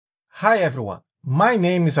Hi everyone, my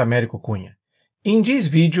name is Américo Cunha. In this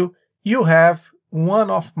video, you have one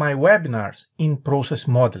of my webinars in process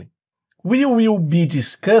modeling. We will be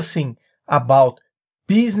discussing about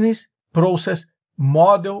business process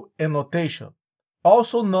model and notation,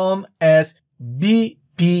 also known as BPMN.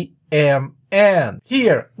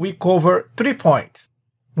 Here we cover 3 points.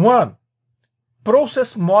 1.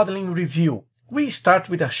 Process modeling review. We start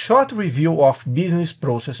with a short review of business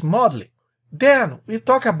process modeling. Then we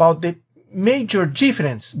talk about the major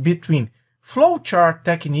difference between flowchart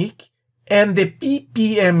technique and the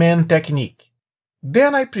BPMN technique.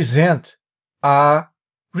 Then I present a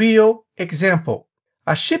real example,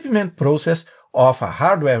 a shipment process of a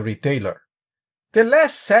hardware retailer. The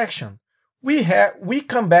last section, we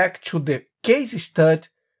come back to the case study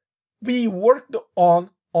we worked on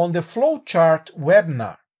the flowchart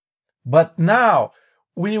webinar. But now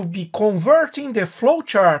we'll be converting the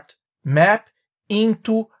flowchart map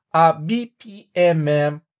into a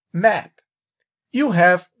BPMN map. You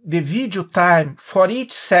have the video time for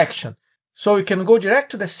each section, so you can go direct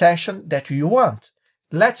to the section that you want.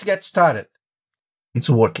 Let's get started. It's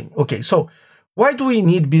working. Okay, so why do we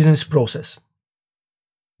need business process?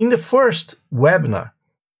 In the first webinar,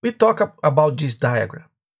 we talked about this diagram.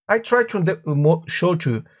 I tried to show to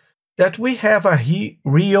you that we have a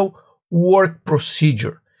real work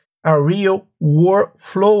procedure, a real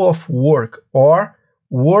flow of work or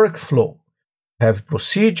workflow. Have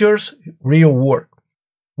procedures, real work.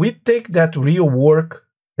 We take that real work,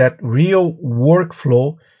 that real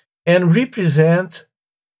workflow, and represent,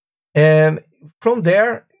 and from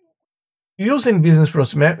there, using business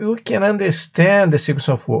process map, we can understand the sequence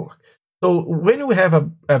of work. So when we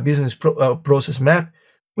have a business process map,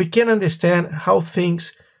 we can understand how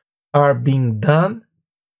things are being done,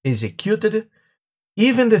 executed,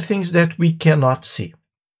 even the things that we cannot see.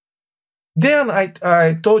 Then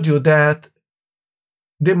I told you that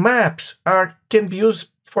the maps can be used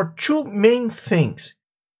for two main things.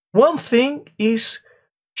 One thing is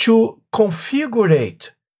to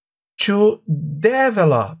configure, to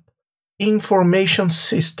develop information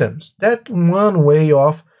systems. That's one way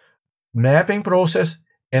of mapping process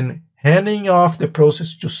and handing off the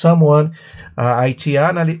process to someone, IT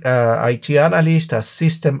analyst, a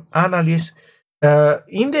system analyst.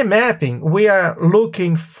 In the mapping, we are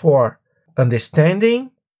looking for understanding,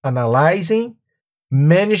 analyzing,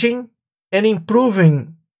 managing, and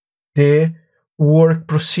improving the work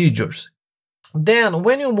procedures. Then,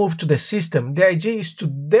 when you move to the system, the idea is to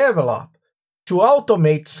develop, to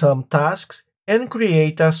automate some tasks and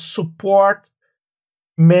create a support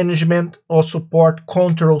management or support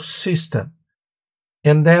control system.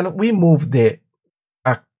 And then we move the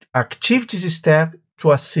activities step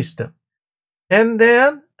to a system. And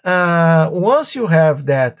then once you have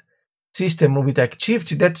that system with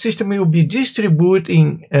activity, that system will be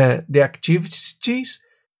distributing the activities,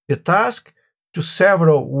 the task, to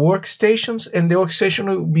several workstations, and the workstation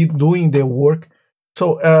will be doing the work.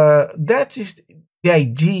 So that is the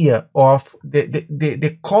idea of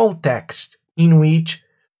the context in which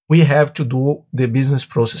we have to do the business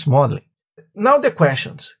process modeling. Now the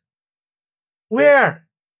questions. Where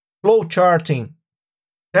flowcharting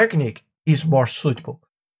technique is more suitable?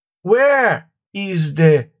 Where is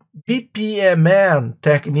the BPMN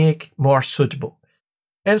technique more suitable?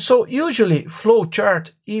 And so usually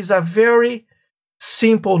flowchart is a very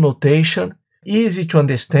simple notation, easy to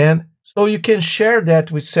understand, so you can share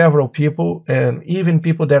that with several people, and even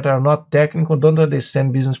people that are not technical, don't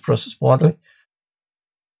understand business process modeling.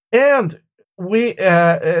 And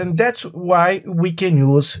that's why we can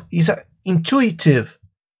use is an intuitive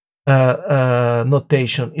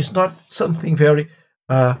notation. It's not something very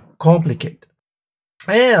complicated.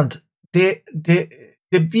 And the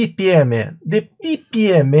BPMN,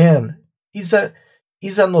 is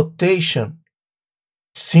a notation,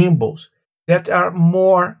 symbols that are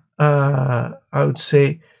more, I would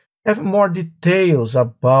say, have more details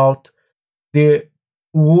about the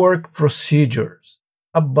work procedures,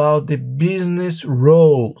 about the business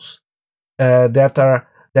roles that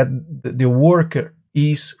the worker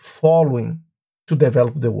is following to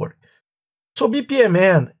develop the work. So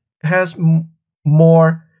BPMN has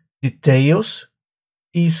more details,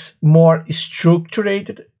 is more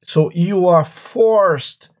structured, so you are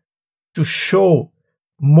forced to show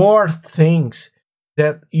more things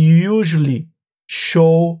that usually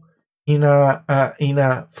show in a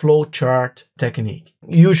flowchart technique.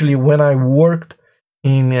 Usually when I worked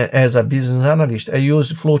as a business analyst, I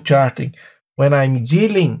use flowcharting when I'm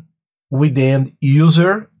dealing with the end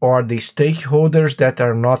user or the stakeholders that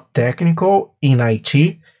are not technical in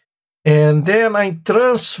IT. and then I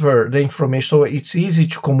transfer the information, so it's easy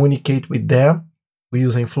to communicate with them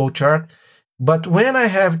using Flowchart. But when I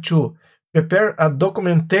have to prepare a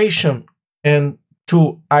documentation and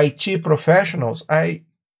to IT professionals, I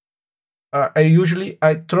usually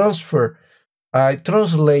translate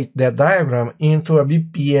that diagram into a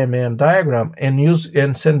BPMN diagram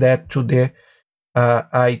and send that to the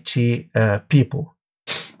IT people.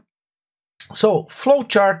 So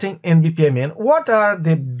flowcharting and BPMN, what are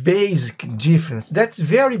the basic difference? That's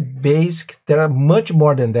very basic. There are much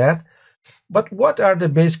more than that. But what are the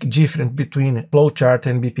basic difference between flowchart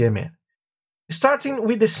and BPMN? Starting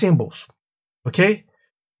with the symbols, okay?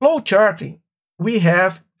 Flowcharting, we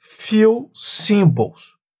have few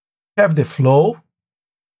symbols. We have the flow,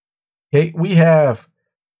 okay? We have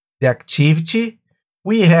the activity,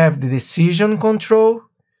 we have the decision control,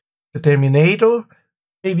 the terminator,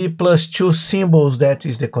 maybe plus two symbols, that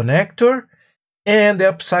is the connector, and the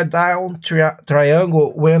upside down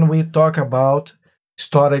triangle when we talk about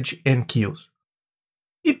storage and queues.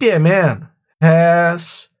 BPMN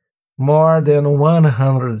has more than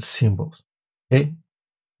 100 symbols, okay?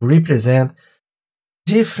 Represent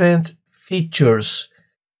different features,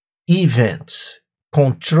 events,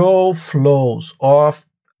 control flows of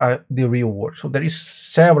the real world. So there is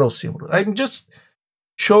several symbols. I'm just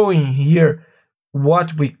showing here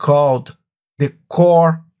what we called the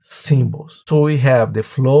core symbols. So we have the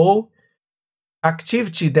flow,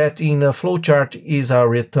 activity that in a flowchart is a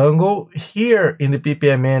rectangle. Here in the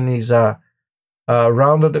BPMN is a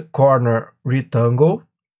rounded corner rectangle.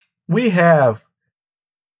 We have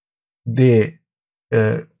the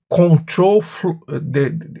control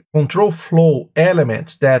flow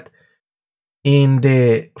elements that in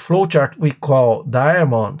the flowchart we call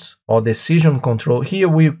diamonds or decision control. Here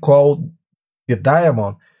we call the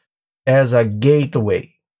diamond as a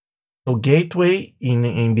gateway. So gateway in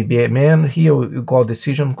BPMN, here we call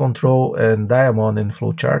decision control and diamond in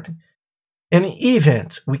flowchart. And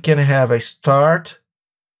event, we can have a start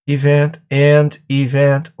event, end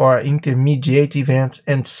event, or intermediate event,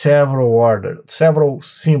 and several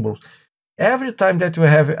symbols. Every time that we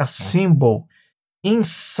have a symbol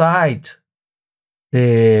inside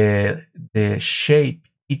the shape,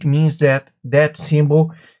 it means that that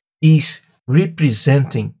symbol is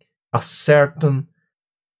representing a certain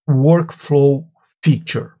workflow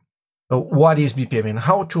feature. What is BPMN?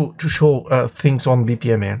 How to show things on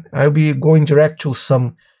BPMN? I'll be going direct to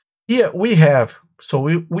some. Here we have, so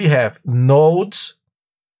we have nodes,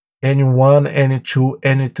 N1, N2,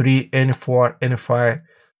 N3, N4, N5.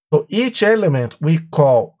 So each element we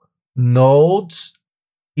call nodes,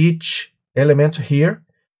 each element here,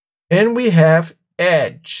 and we have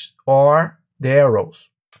edge or the arrows.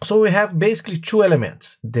 So we have basically two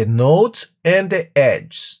elements, the nodes and the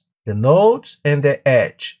edge. The nodes and the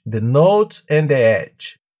edge. The nodes and the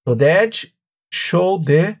edge. So the edge show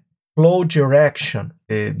the flow direction.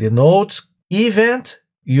 The nodes event,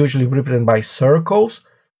 usually represented by circles,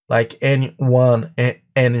 like N1 and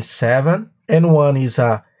N7. N1 is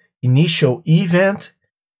a initial event,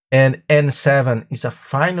 and N7 is a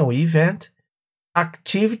final event.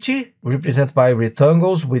 Activity represented by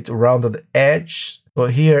rectangles with rounded edge. So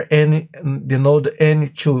here in the node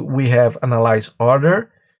N2 we have analyze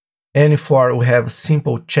order. N4 we have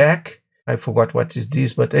simple check. I forgot what is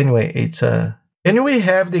this, but anyway, it's a. And we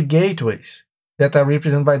have the gateways that are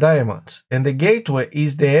represented by diamonds. And the gateway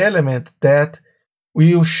is the element that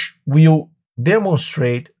will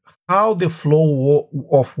demonstrate how the flow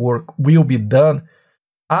of work will be done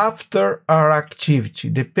after our activity.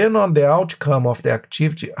 Depending on the outcome of the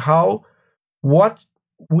activity, what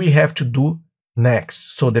we have to do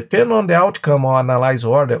next. So depending on the outcome or analyze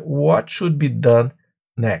order, what should be done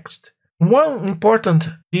next. One important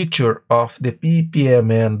feature of the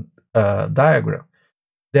BPMN diagram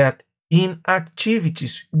that in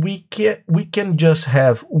activities we can just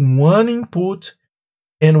have one input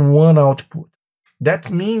and one output.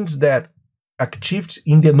 That means that activities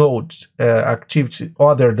in the nodes, activities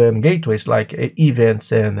other than gateways like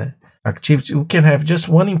events and activities, we can have just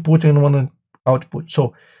one input and one output.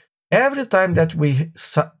 So every time that we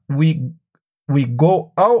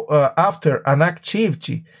go out after an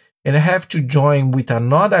activity and have to join with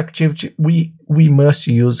another activity, we must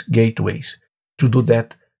use gateways to do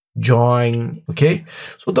that join. Okay,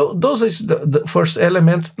 so those is the first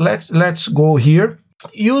element. Let's go here.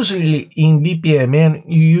 Usually in BPMN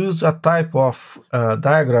you use a type of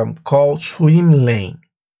diagram called swim lane.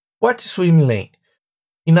 What is swim lane?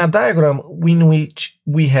 In a diagram in which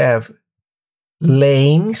we have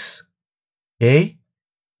lanes, okay,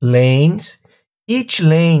 lanes. Each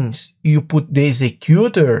lanes you put the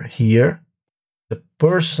executor here, the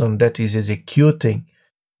person that is executing,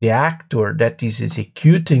 the actor that is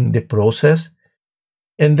executing the process.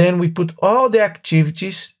 And then we put all the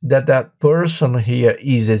activities that that person here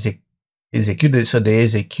is executed, so the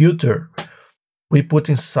executor, we put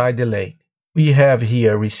inside the lane. We have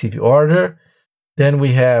here receive order, then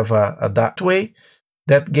we have a gateway.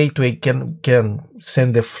 That gateway can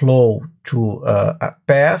send the flow to a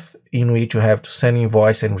path in which you have to send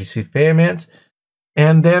invoice and receive payment.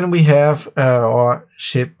 And then we have our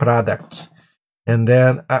ship products, and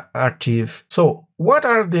then active. So what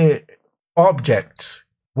are the objects?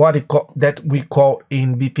 That we call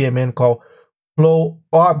in BPMN call flow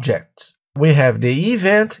objects. We have the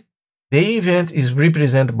event. The event is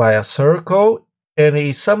represented by a circle, and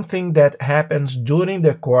it's something that happens during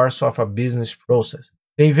the course of a business process.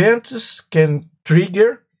 The events can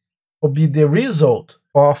trigger or be the result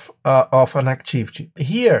of an activity.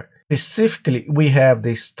 Here, specifically, we have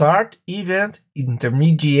the start event,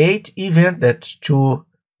 intermediate event, that's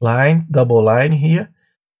double line here,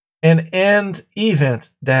 and end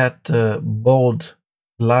event, that bold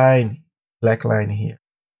line, black line here.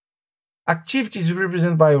 Activity is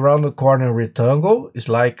represented by round corner rectangle. It's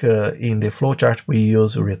like in the flowchart we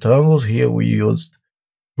use rectangles. Here we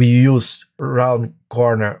use round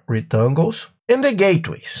corner rectangles. And the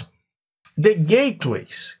gateways. The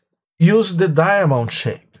gateways use the diamond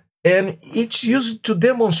shape, and it's used to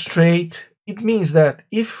demonstrate. It means that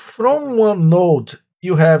if from one node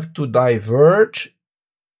you have to diverge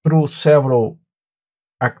through several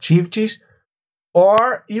activities,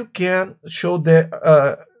 or you can show the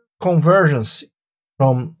convergence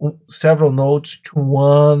from several nodes to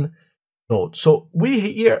one node. So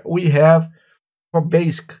we have for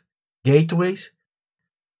basic gateways,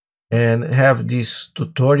 and have this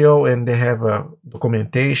tutorial, and they have a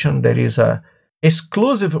documentation. There is a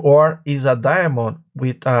exclusive OR is a diamond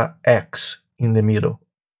with a X in the middle,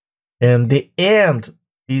 and the AND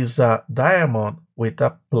is a diamond with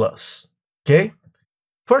a plus. Okay,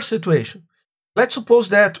 first situation. Let's suppose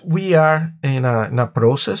that we are in a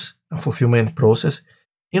process, a fulfillment process,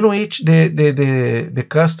 in which the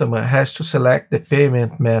customer has to select the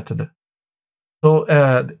payment method. So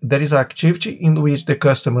there is an activity in which the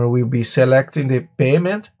customer will be selecting the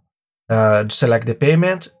payment, select the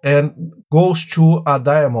payment, and goes to a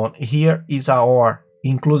diamond. Here is a OR,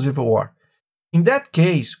 inclusive OR. In that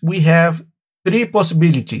case, we have three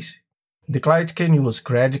possibilities. The client can use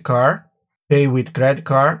credit card, pay with credit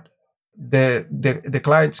card. The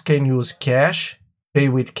clients can use cash, pay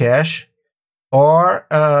with cash, or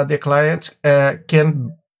the client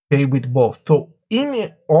can pay with both. So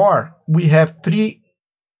in OR, we have three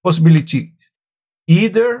possibilities: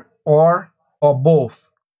 either, or both.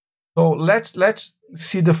 So let's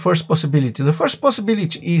see the first possibility. The first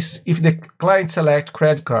possibility is if the client select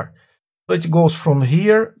credit card. So it goes from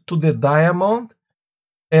here to the diamond,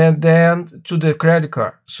 and then to the credit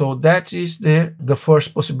card. So that is the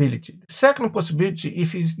first possibility. The second possibility,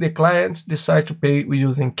 if it's the client decide to pay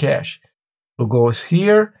using cash. So goes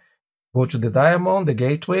here, go to the diamond, the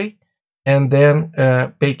gateway, and then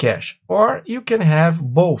pay cash. Or you can have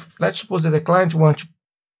both. Let's suppose that the client wants to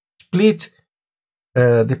split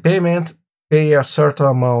the payment, pay a certain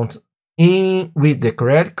amount with the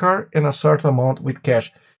credit card and a certain amount with cash.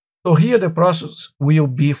 So here the process will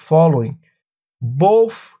be following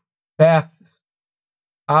both paths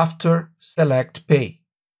after select pay.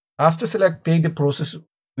 After select pay, the process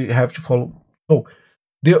we have to follow. So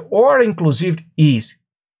the OR inclusive is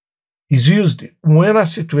used when a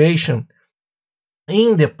situation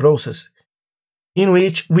in the process in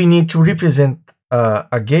which we need to represent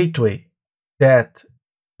a gateway that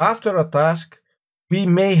after a task we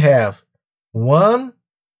may have one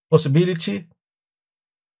possibility,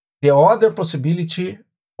 the other possibility,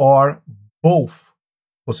 or both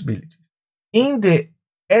possibilities. In the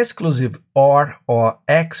exclusive OR or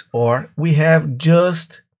XOR, we have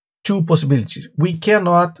just two possibilities. We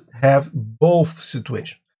cannot have both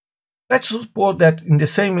situations. Let's suppose that in the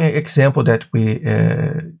same example that we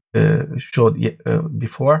showed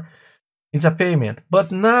before, it's a payment.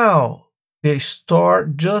 But now the store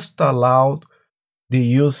just allowed the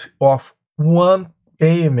use of one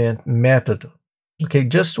payment method. Okay,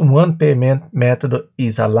 just one payment method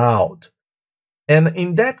is allowed. And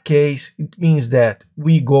in that case, it means that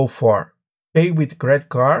we go for pay with credit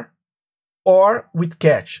card or with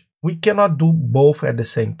cash. We cannot do both at the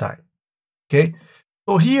same time. Okay,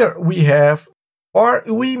 so here we have, or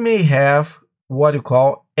we may have what you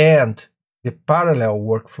call AND, the parallel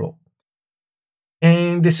workflow.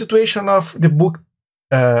 In the situation of the book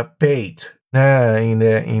paid in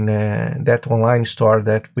that online store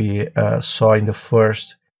that we saw in the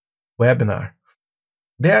first webinar,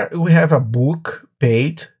 there we have a book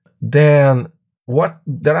paid. Then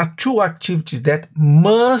there are two activities that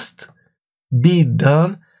must be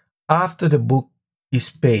done after the book is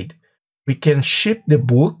paid. We can ship the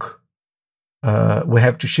book. We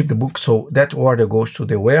have to ship the book, so that order goes to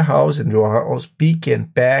the warehouse, and the warehouse pick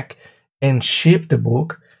and pack and ship the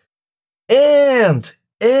book. And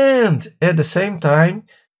at the same time,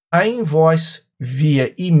 an invoice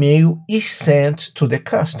via email is sent to the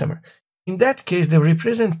customer. In that case, the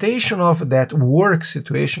representation of that work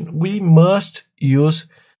situation, we must use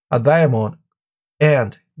a diamond,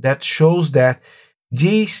 and that shows that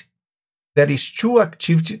there is two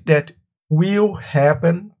activities that will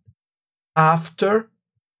happen after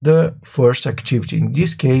the first activity. In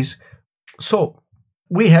this case, so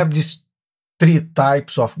we have these three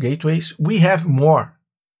types of gateways. We have more.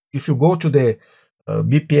 If you go to the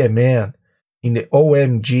BPMN in the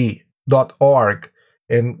omg.org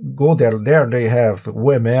and go there they have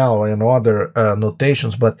UML and other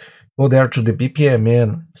notations, but go there to the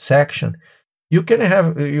BPMN section, you can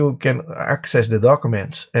access the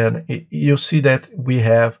documents, and you see that we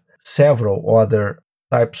have several other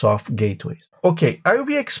types of gateways. Okay, I will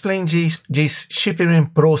be explaining this shipping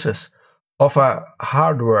process of a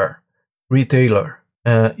hardware retailer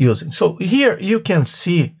using. So here you can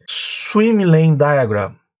see swim lane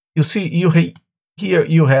diagram. You see here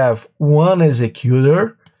you have one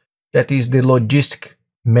executor, that is the logistic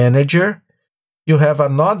manager. You have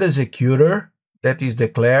another executor, that is the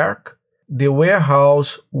clerk, the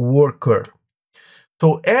warehouse worker.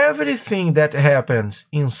 So everything that happens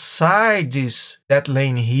inside that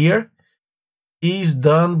lane here is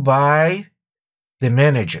done by the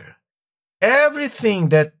manager. Everything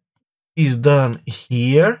that is done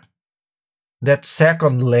here, that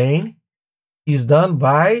second lane, is done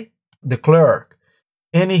by the clerk.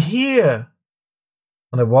 And here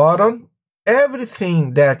on the bottom,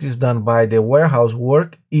 everything that is done by the warehouse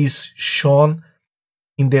work is shown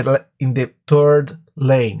in the third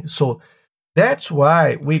lane. So that's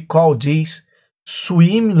why we call this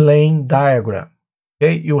swim lane diagram.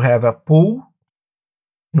 Okay, you have a pool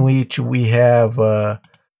in which we have the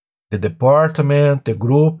department, the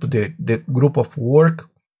group of work,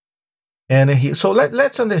 and so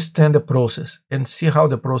let's understand the process and see how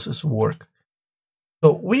the process works.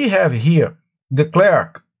 So we have here the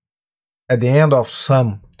clerk at the end of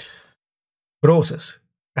some process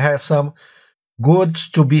has some goods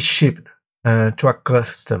to be shipped to a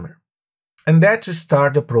customer, and that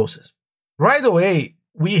starts the process. Right away,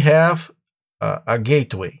 we have a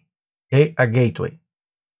gateway. Okay, a gateway.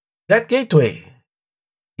 That gateway,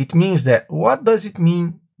 it means that, what does it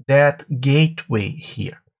mean, that gateway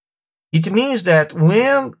here? It means that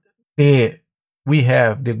when we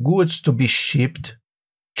have the goods to be shipped,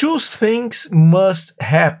 two things must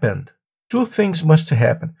happen.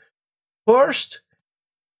 First,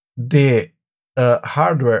 the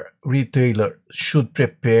hardware retailer should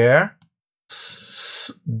prepare,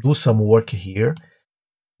 do some work here,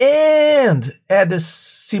 and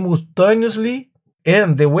simultaneously,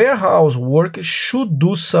 and the warehouse worker should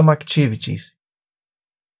do some activities,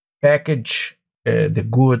 package the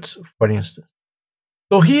goods, for instance.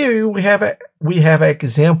 So here we have an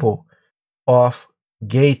example of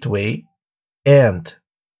gateway, and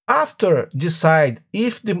after decide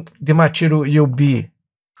if the material will be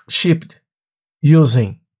shipped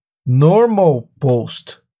using normal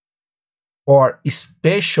post or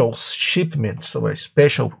special shipment, so a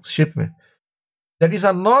special shipment, there is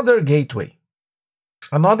another gateway.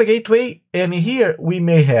 And here we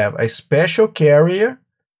may have a special carrier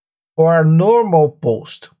or a normal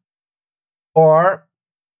post. Or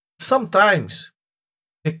sometimes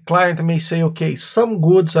the client may say, okay, some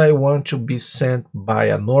goods I want to be sent by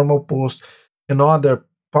a normal post, another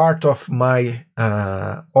part of my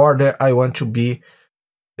order I want to be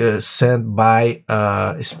sent by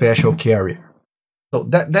a special carrier. So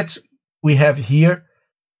that's we have here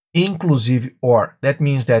inclusive or. That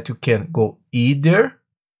means that you can go either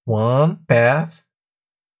one path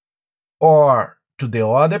or to the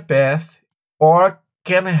other path, or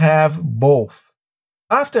can have both.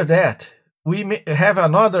 After that, we may have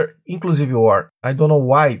another inclusive or. I don't know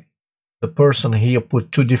why the person here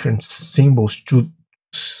put two different symbols to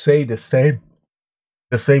say the same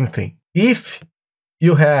thing. If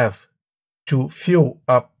you have to fill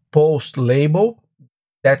a post label,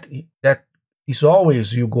 that is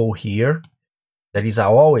always you go here. That is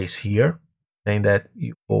always here, saying that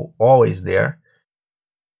you go always there.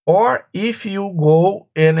 Or if you go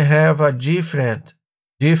and have a different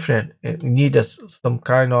need some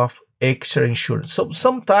kind of extra insurance. So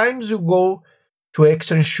sometimes you go to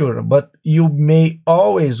extra insurance, but you may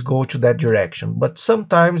always go to that direction. But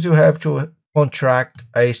sometimes you have to contract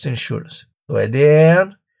extra insurance. So at the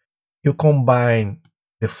end, you combine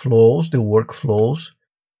the flows, the workflows,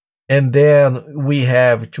 and then we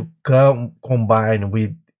have to combine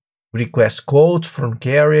with request quotes from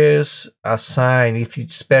carriers, assign if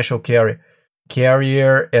it's special carrier,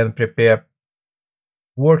 and prepare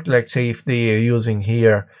work. Let's say if they are using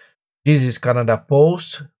here, this is Canada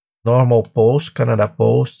Post, normal post, Canada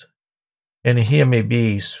Post, and here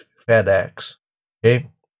maybe is FedEx, okay,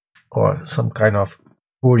 or some kind of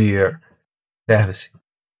courier service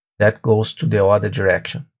that goes to the other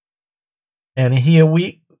direction. And here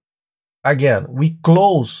we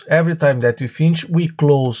close every time that we finish, we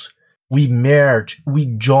close, we merge, we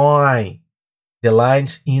join the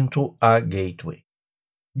lines into a gateway.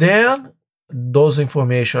 Then those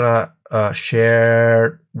information are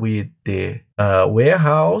shared with the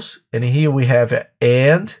warehouse, and here we have an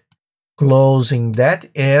end, closing that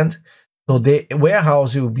end. So the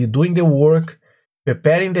warehouse will be doing the work,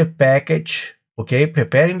 preparing the package, okay,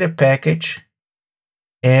 preparing the package,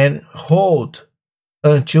 and hold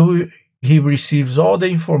until he receives all the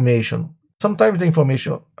information. Sometimes the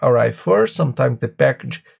information arrives first, sometimes the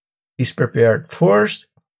package is prepared first,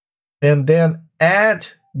 and then add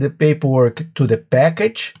the paperwork to the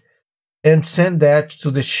package and send that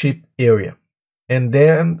to the ship area. And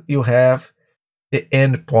then you have the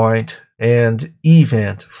endpoint and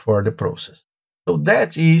event for the process. So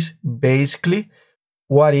that is basically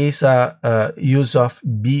what is a use of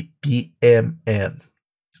BPMN.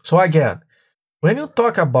 So again, when you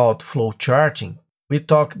talk about flow charting, we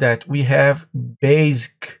talk that we have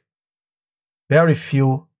basic, very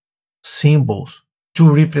few symbols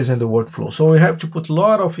to represent the workflow. So we have to put a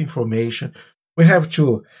lot of information. We have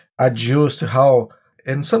to adjust how,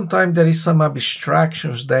 and sometimes there is some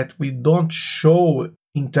abstractions that we don't show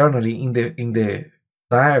internally in the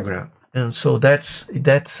diagram. And so that's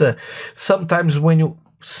sometimes when you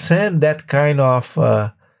send that kind of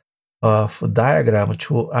diagram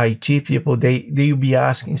to IT people, they'll be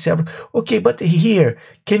asking several, okay, but here,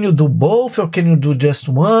 can you do both or can you do just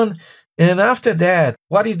one? And after that,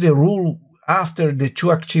 what is the rule after the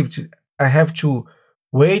two activities? I have to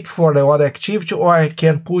wait for the other activity, or I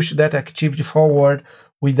can push that activity forward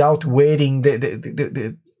without waiting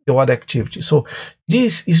the other activity. So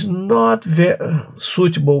this is not very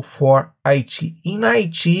suitable for IT. In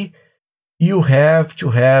IT, you have to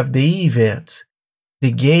have the events,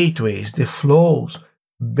 the gateways, the flows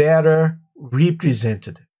better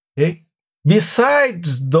represented. Okay.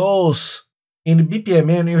 Besides those, in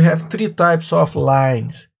BPMN, you have three types of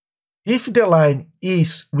lines. If the line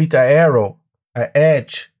is with an arrow, an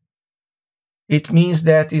edge, it means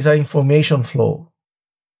that is an information flow.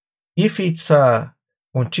 If it's a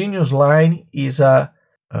continuous line, is the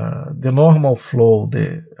normal flow.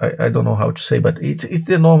 I don't know how to say, but it's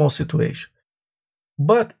the normal situation.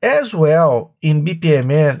 But as well, in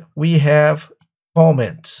BPMN, we have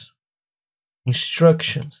comments,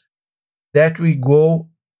 instructions that we go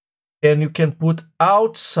and you can put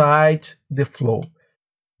outside the flow.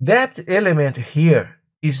 That element here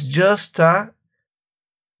is just a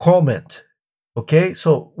comment, okay?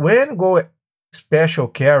 So when go special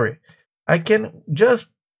carry, I can just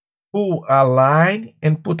pull a line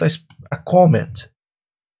and put a comment.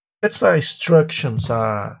 That's our instructions.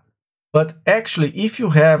 But actually, if you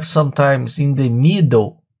have sometimes in the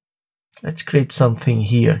middle, let's create something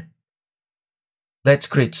here. Let's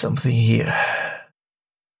create something here.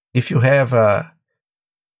 If you have a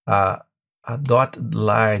dotted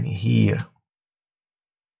line here,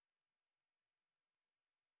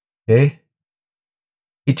 okay,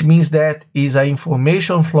 it means that is an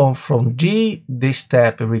information flow from the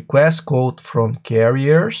step request code from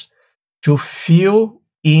carriers to fill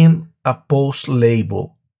in a post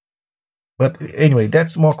label. But anyway,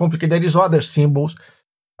 that's more complicated. There is other symbols.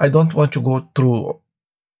 I don't want to go through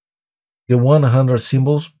the 100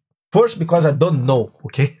 symbols. First, because I don't know,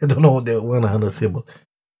 okay? I don't know the 100 symbols.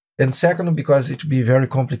 And second, because it will be very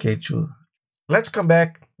complicated too. Let's come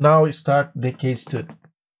back now and start the case study.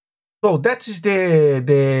 So that is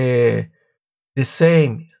the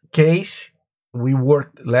same case we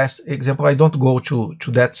worked last example. I don't go to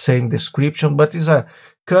that same description, but it's a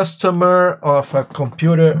customer of a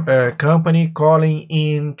computer company calling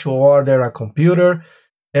in to order a computer,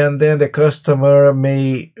 and then the customer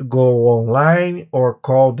may go online or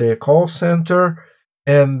call the call center,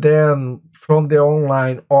 and then from the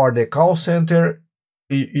online or the call center,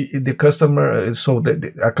 the customer, so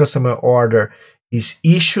a customer order is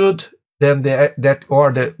issued, then that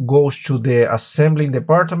order goes to the assembling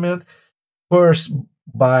department. First,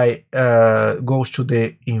 goes to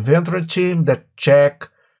the inventory team that check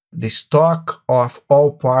the stock of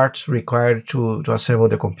all parts required to assemble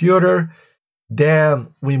the computer.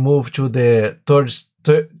 Then we move to the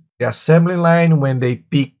the assembly line when they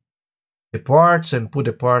pick the parts and put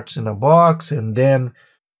the parts in a box, and then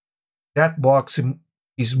that box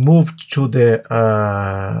is moved to the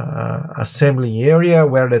assembly area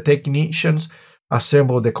where the technicians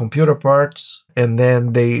assemble the computer parts, and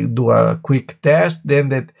then they do a quick test.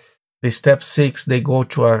 Then the step 6, they go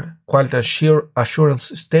to a quality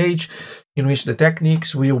assurance stage in which the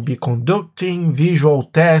techniques will be conducting visual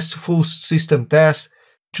tests, full system tests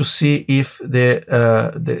to see if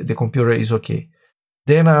the computer is okay.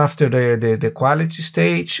 Then after the quality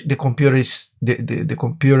stage, the computer is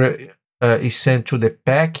sent to the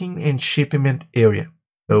packing and shipment area.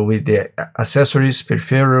 So with the accessories,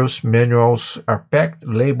 peripherals, manuals are packed,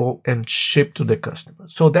 labeled, and shipped to the customer.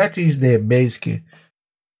 So that is the basic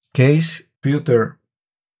case filter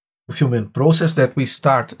fulfillment process that we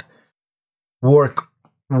started work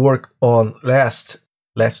on last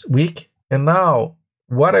week. And now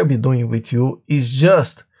what I'll be doing with you is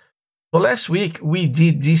just, so last week we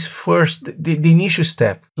did this first, the initial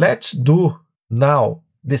step. Let's do now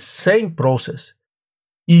the same process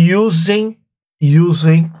using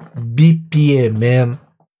BPMN,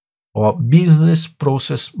 or Business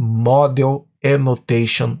Process Model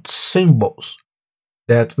Annotation symbols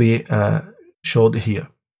that we showed here.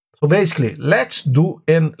 So basically, let's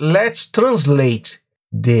translate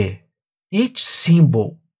each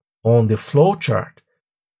symbol on the flowchart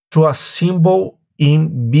to a symbol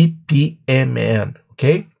in BPMN,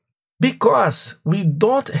 okay? Because we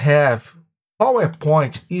don't have,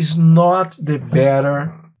 PowerPoint is not the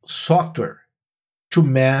better software to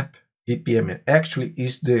map BPMN. Actually,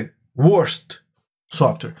 is the worst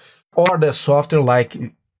software, or the software like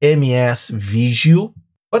MS Visio.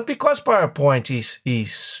 But because PowerPoint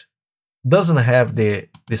doesn't have the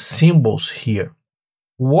symbols here,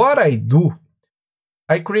 what I do,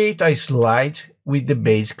 I create a slide with the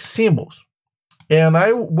basic symbols. And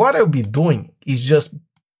what I'll be doing is just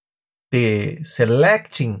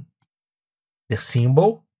selecting the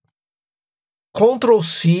symbol,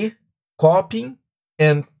 Ctrl+C, copying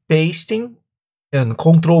and pasting, and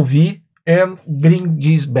Ctrl+V, and bring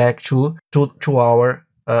this back to our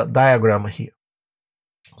diagram here.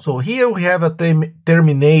 So here we have a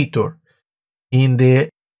terminator in the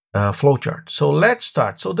flowchart. So let's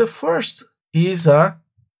start. So the first is a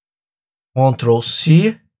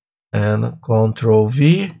Ctrl+C and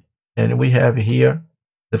Ctrl+V, and we have here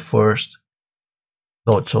the first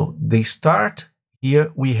node. So the start, here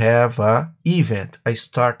we have a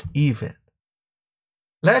start event.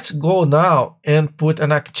 Let's go now and put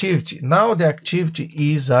an activity. Now the activity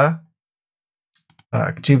is a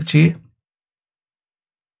activity.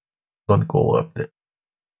 Don't go up there.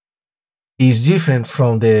 Is different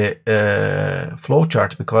from the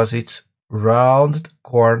flowchart because it's round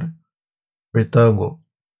corner rectangle.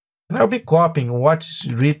 And I'll be copying what's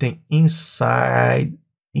written inside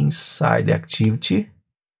the activity.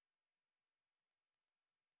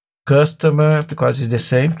 Customer, because it's the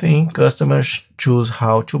same thing, customers choose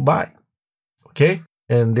how to buy. Okay,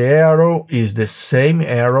 and the arrow is the same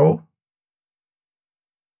arrow.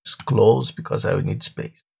 It's closed because I will need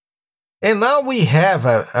space. And now we have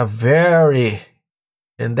a very,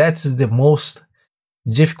 and that's the most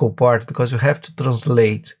difficult part, because you have to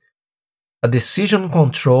translate a decision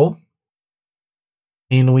control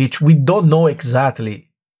in which we don't know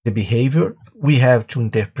exactly the behavior. We have to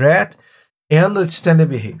interpret and understand the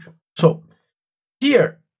behavior. So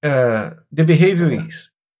here, the behavior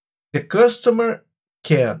is the customer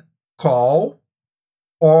can call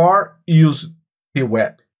or use the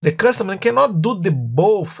web. The customer cannot do the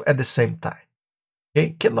both at the same time.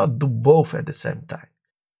 Okay, cannot do both at the same time.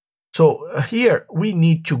 So here we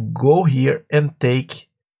need to go here and take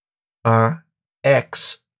a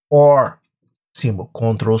X or symbol.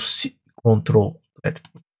 Ctrl+C, let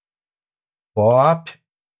pop,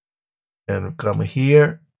 and come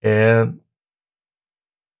here and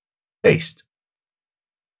paste.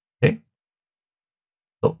 Okay,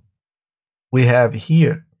 so we have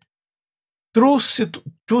here two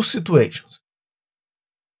situations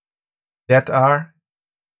that are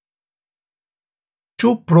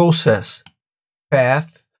two process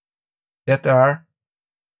paths that are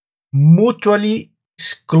mutually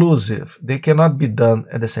exclusive. They cannot be done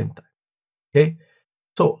at the same time. Okay,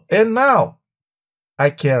 so and now I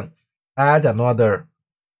can add another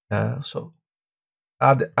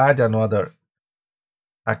add another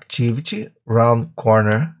activity, round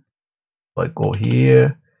corner. So I go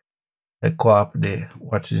here I copy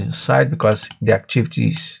what is inside because the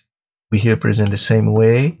activities we here present the same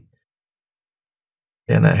way.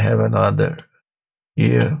 Then I have another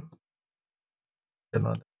here,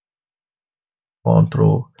 another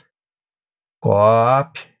control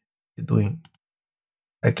copy. Doing,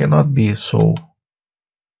 I cannot be so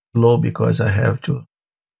slow because I have to.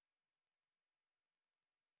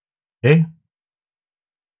 Okay,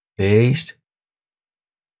 paste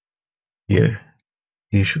here,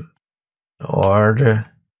 issue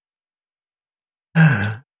order,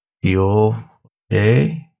 PO,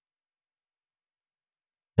 okay,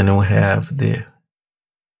 and we have the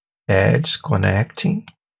edges connecting,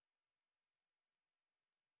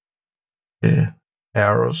 the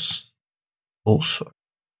arrows also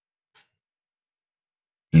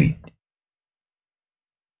lead.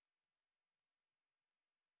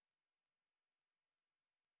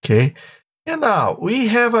 Okay, and now we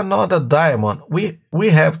have another diamond. We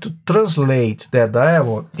have to translate that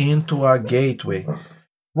diamond into a gateway.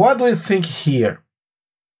 What do you think here?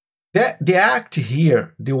 The act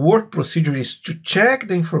here, the work procedure is to check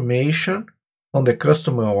the information on the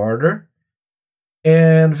customer order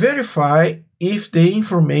and verify if the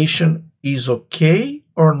information is okay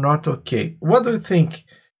or not okay. What do you think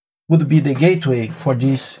would be the gateway for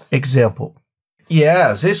this example?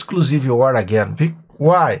 Yes, exclusive OR again.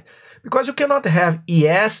 Why? Because you cannot have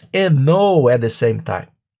yes and no at the same time.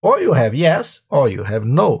 Or you have yes, or you have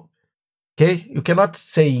no. Okay? You cannot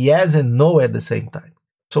say yes and no at the same time.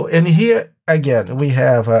 So, and here again, we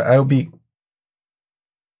have, I'll be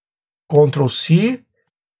Control C,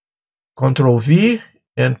 Control V,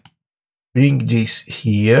 and bring this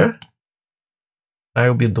here.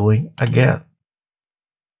 I'll be doing again.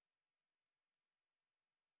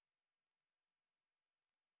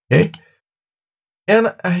 Okay?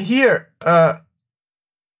 And here, the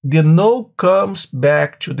no comes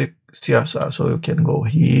back to the CSR. So you can go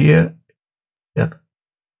here, and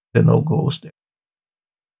the no goes there.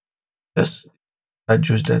 Just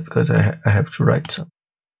adjust that because I have to write some.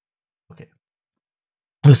 Okay.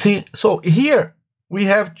 You see, so here we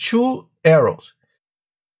have two arrows.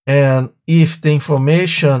 And if the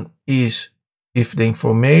information is okay,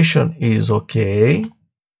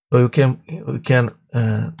 so you can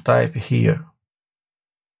type here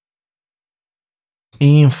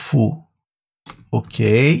info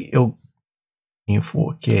okay, info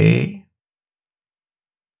okay,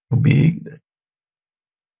 big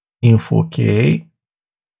info okay,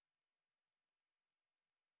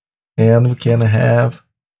 and we can have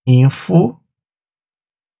info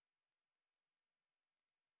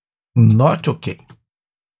not okay.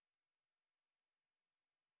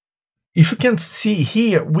 If you can see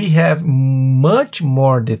here, we have much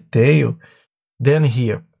more detail than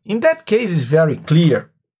here. In that case, it's very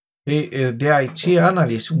clear. The IT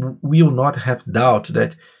analyst will not have doubt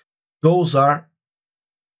that those are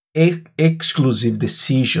exclusive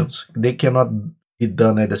decisions. They cannot be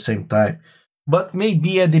done at the same time. But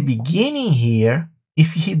maybe at the beginning here,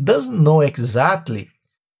 if he doesn't know exactly,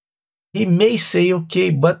 he may say, okay,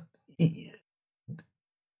 but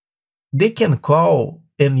they can call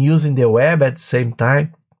and using the web at the same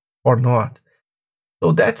time or not.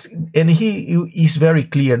 So that's, and he is very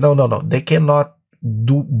clear. No, they cannot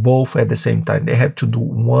do both at the same time. They have to do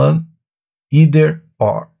one, either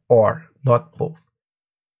or, not both.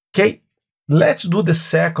 Okay, let's do the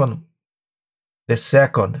second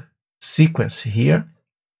sequence here,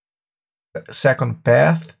 second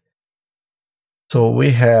path. So we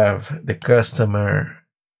have the customer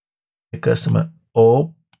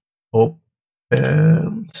opens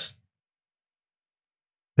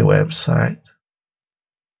the website.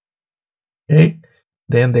 Okay,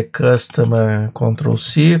 then the customer Control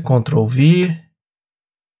C, Control V,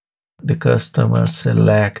 the customer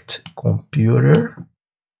select computer,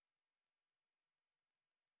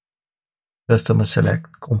 customer select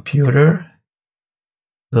computer,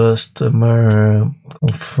 customer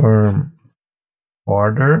confirm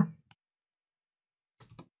order,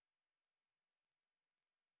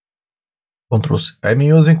 Control C. I'm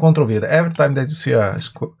using Control V. Every time that you see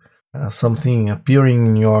something appearing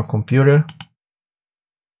in your computer,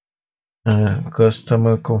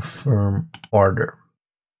 customer confirm order.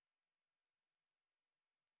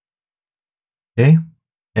 Okay,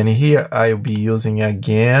 and here I'll be using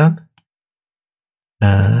again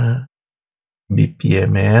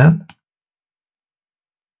BPMN,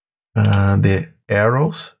 the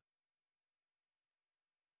arrows.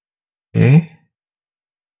 Okay,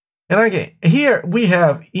 and again here we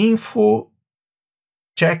have info,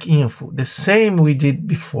 check info, the same we did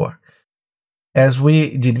before. As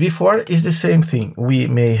we did before is the same thing. We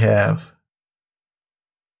may have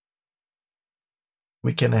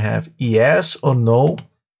We can have yes or no,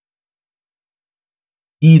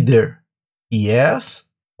 either yes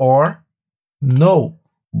or no,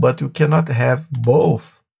 but you cannot have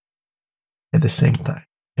both at the same time.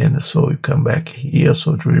 And so you come back here,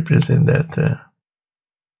 so to represent that,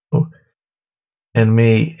 and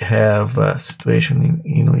may have a situation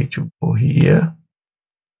in which you go here.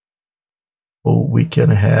 Or we can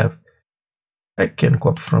have, I can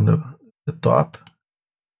copy from the top,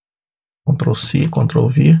 Control C, Control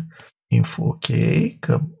V, info, okay,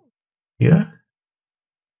 come here,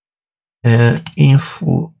 and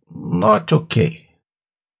info not okay.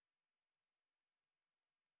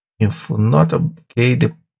 Info not okay,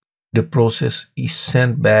 the process is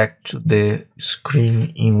sent back to the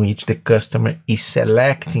screen in which the customer is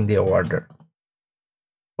selecting the order.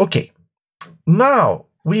 Okay, now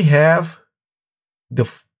we have the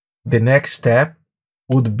next step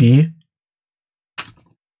would be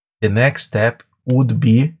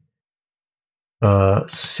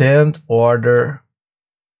send order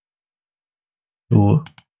to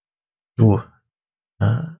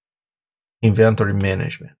inventory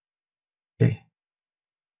management. Okay.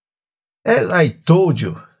 As I told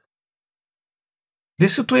you, the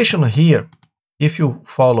situation here, if you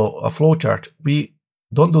follow a flowchart, we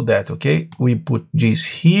don't do that, okay? We put this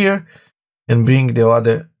here and bring the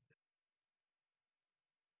other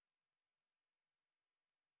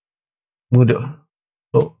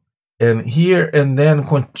so, and here, and then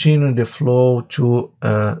continue the flow to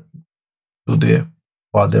the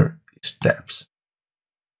other steps.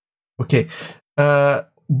 Okay,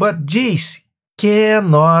 but this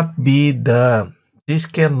cannot be done. This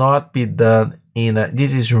cannot be done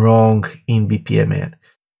this is wrong in BPMN.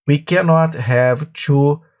 We cannot have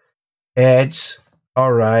two ads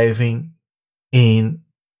arriving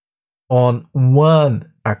on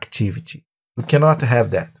one activity. We cannot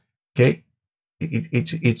have that. Okay,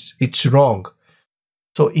 it's wrong.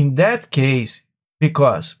 So in that case,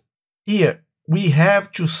 because here we have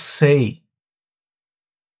to say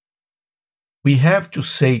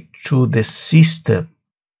to the system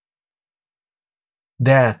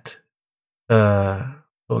that so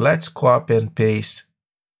let's copy and paste,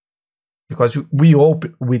 because we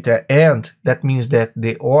open with the and, that means that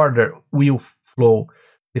the order will flow.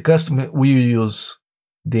 The customer will use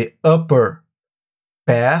the upper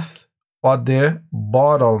path or the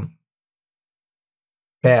bottom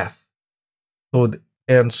path.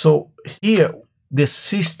 So here the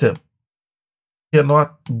system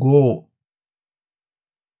cannot go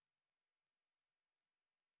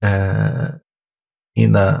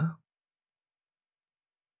in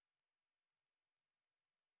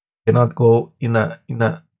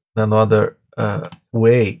another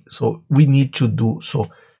way. So we need to do so.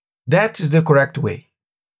 That is the correct way,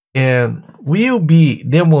 and we'll be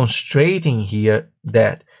demonstrating here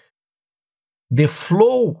that the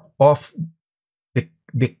flow of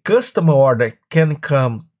the customer order can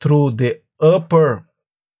come through the upper.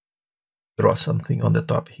 Draw something on the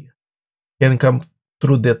top here. Can come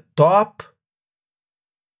through the top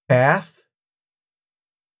path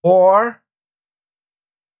or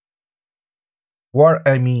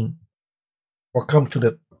come to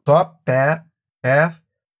the top path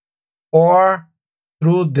or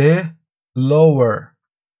through the lower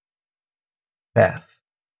path.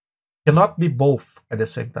 Cannot be both at the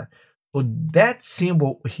same time. So that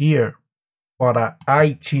symbol here for an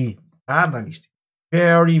IT analyst,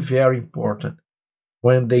 very, very important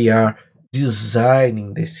when they are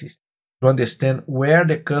designing the system, to understand where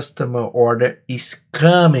the customer order is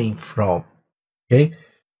coming from. Okay,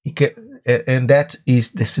 and that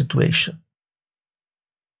is the situation.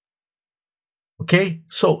 Okay,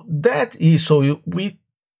 so we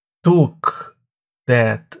took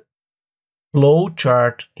that flow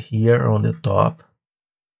chart here on the top,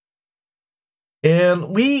 and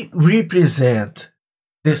we represent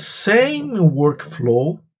the same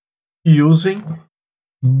workflow using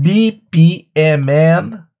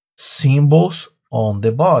BPMN symbols on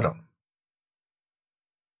the bottom.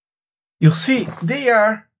 You see, they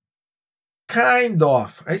are kind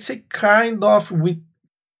of, I say kind of with,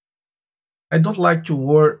 I don't like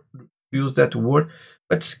to use that word,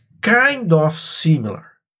 but it's kind of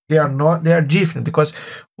similar. They are not, they are different because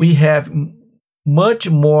we have much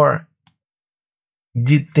more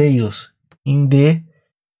details in the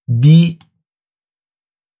BPMN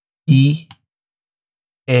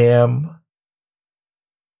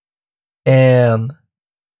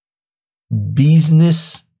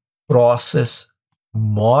business process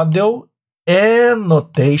model and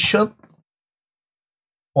notation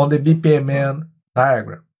on the BPMN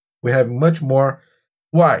diagram. We have much more.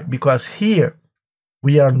 Why? Because here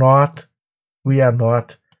we are not We are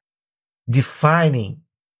not defining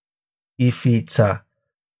if it's a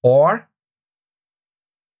or,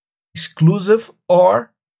 exclusive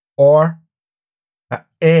or a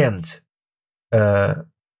and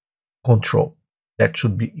control that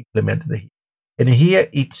should be implemented here. And here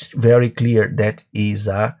it's very clear that is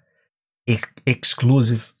a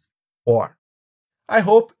exclusive or. I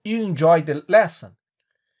hope you enjoyed the lesson.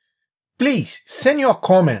 Please send your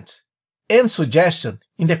comments and suggestions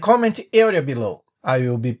in the comment area below. I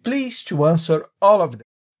will be pleased to answer all of them.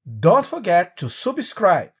 Don't forget to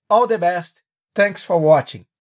subscribe. All the best. Thanks for watching.